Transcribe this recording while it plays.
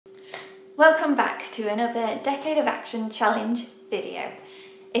Welcome back to another Decade of Action Challenge video.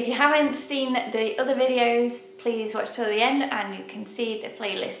 If you haven't seen the other videos, please watch till the end and you can see the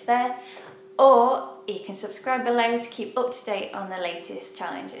playlist there, or you can subscribe below to keep up to date on the latest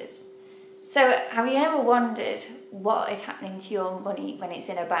challenges. So have you ever wondered what is happening to your money when it's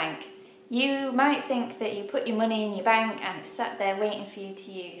in a bank? You might think that you put your money in your bank and it's sat there waiting for you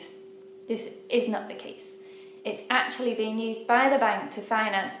to use. This is not the case. It's actually being used by the bank to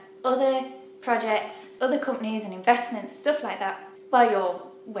finance other projects, other companies and investments, stuff like that, while you're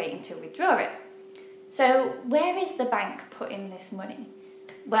waiting to withdraw it. So where is the bank putting this money?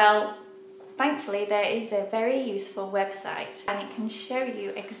 Well, thankfully there is a very useful website and it can show you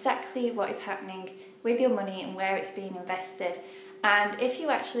exactly what is happening with your money and where it's being invested, and if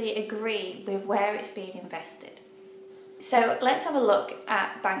you actually agree with where it's being invested. So let's have a look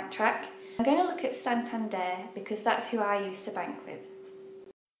at BankTrack. I'm going to look at Santander because that's who I used to bank with.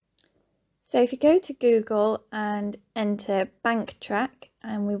 So if you go to Google and enter BankTrack,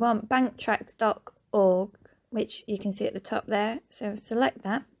 and we want banktrack.org, which you can see at the top there, so select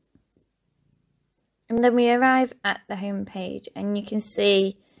that. And then we arrive at the home page and you can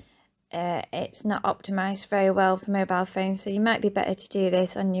see it's not optimised very well for mobile phones, so you might be better to do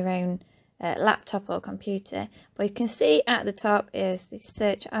this on your own laptop or computer. But you can see at the top is the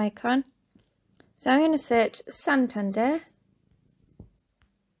search icon. So I'm going to search Santander.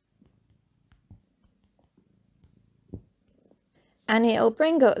 And it'll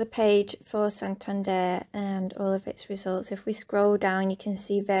bring up the page for Santander and all of its results. If we scroll down, you can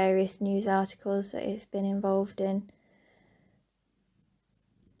see various news articles that it's been involved in.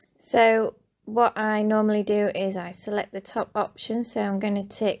 So what I normally do is I select the top option. So I'm going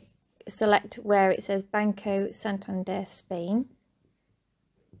to select where it says Banco Santander Spain.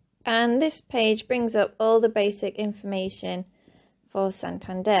 And this page brings up all the basic information for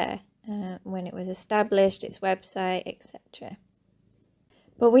Santander, when it was established, its website, etc.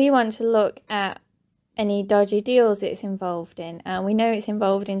 But we want to look at any dodgy deals it's involved in. And we know it's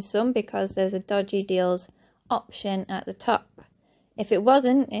involved in some because there's a dodgy deals option at the top. If it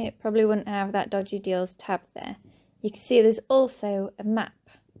wasn't, it probably wouldn't have that dodgy deals tab there. You can see there's also a map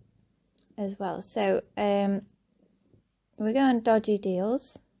as well. So we go on dodgy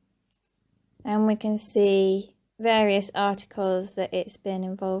deals and we can see various articles that it's been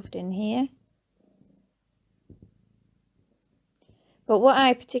involved in here. But what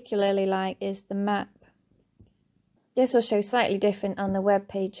I particularly like is the map. This will show slightly different on the web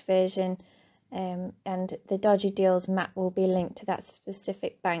page version, and the dodgy deals map will be linked to that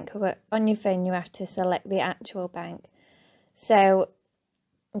specific bank. But on your phone you have to select the actual bank. So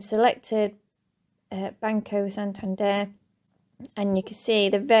I've selected Banco Santander, and you can see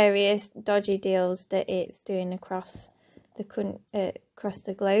the various dodgy deals that it's doing across the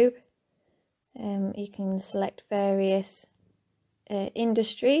globe. You can select various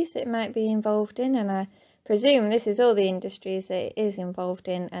industries it might be involved in, and I presume this is all the industries that it is involved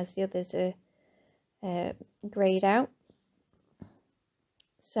in, as the others are greyed out.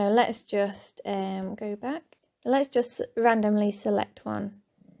 So let's just go back. Let's just randomly select one.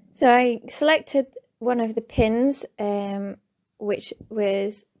 So I selected one of the pins which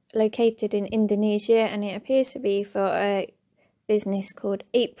was located in Indonesia, and it appears to be for a business called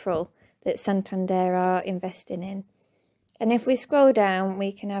April that Santander are investing in. And if we scroll down,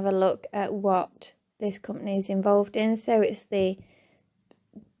 we can have a look at what this company is involved in. So it's the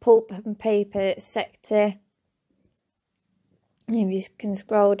pulp and paper sector. Maybe you can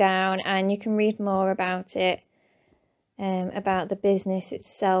scroll down and you can read more about it, about the business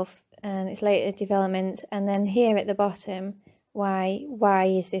itself and its later developments. And then here at the bottom, why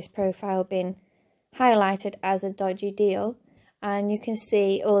is this profile been highlighted as a dodgy deal? And you can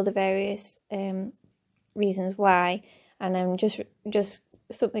see all the various reasons why. And just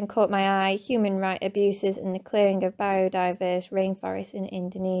something caught my eye: human rights abuses and the clearing of biodiverse rainforests in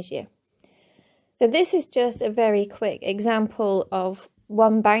Indonesia. So this is just a very quick example of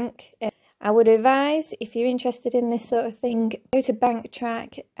one bank. I would advise, if you're interested in this sort of thing, go to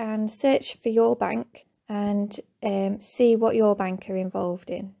BankTrack and search for your bank and see what your bank are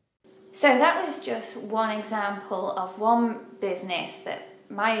involved in. So that was just one example of one business that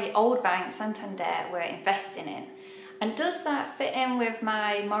my old bank, Santander, were investing in. And does that fit in with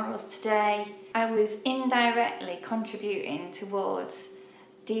my morals today? I was indirectly contributing towards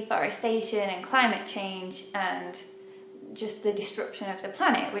deforestation and climate change and just the destruction of the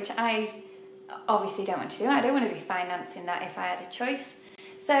planet, which I obviously don't want to do. I don't want to be financing that if I had a choice.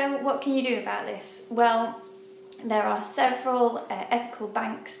 So what can you do about this? Well, there are several ethical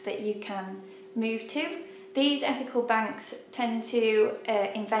banks that you can move to. These ethical banks tend to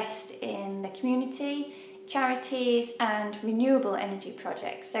invest in the community, charities and renewable energy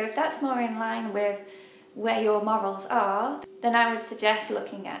projects. So if that's more in line with where your morals are, then I would suggest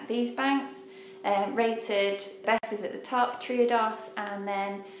looking at these banks. Rated best is at the top, Triodos, and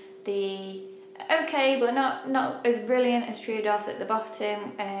then the okay but not as brilliant as Triodos at the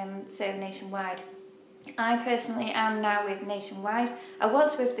bottom, so Nationwide. I personally am now with Nationwide. I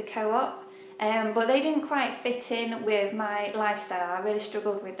was with the Co-op, but they didn't quite fit in with my lifestyle. I really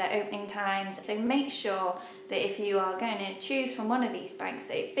struggled with their opening times, so make sure that if you are going to choose from one of these banks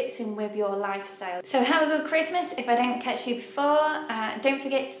that it fits in with your lifestyle. So have a good Christmas if I don't catch you before. Don't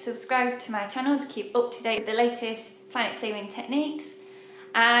forget to subscribe to my channel to keep up to date with the latest planet saving techniques,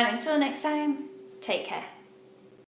 and until next time, take care.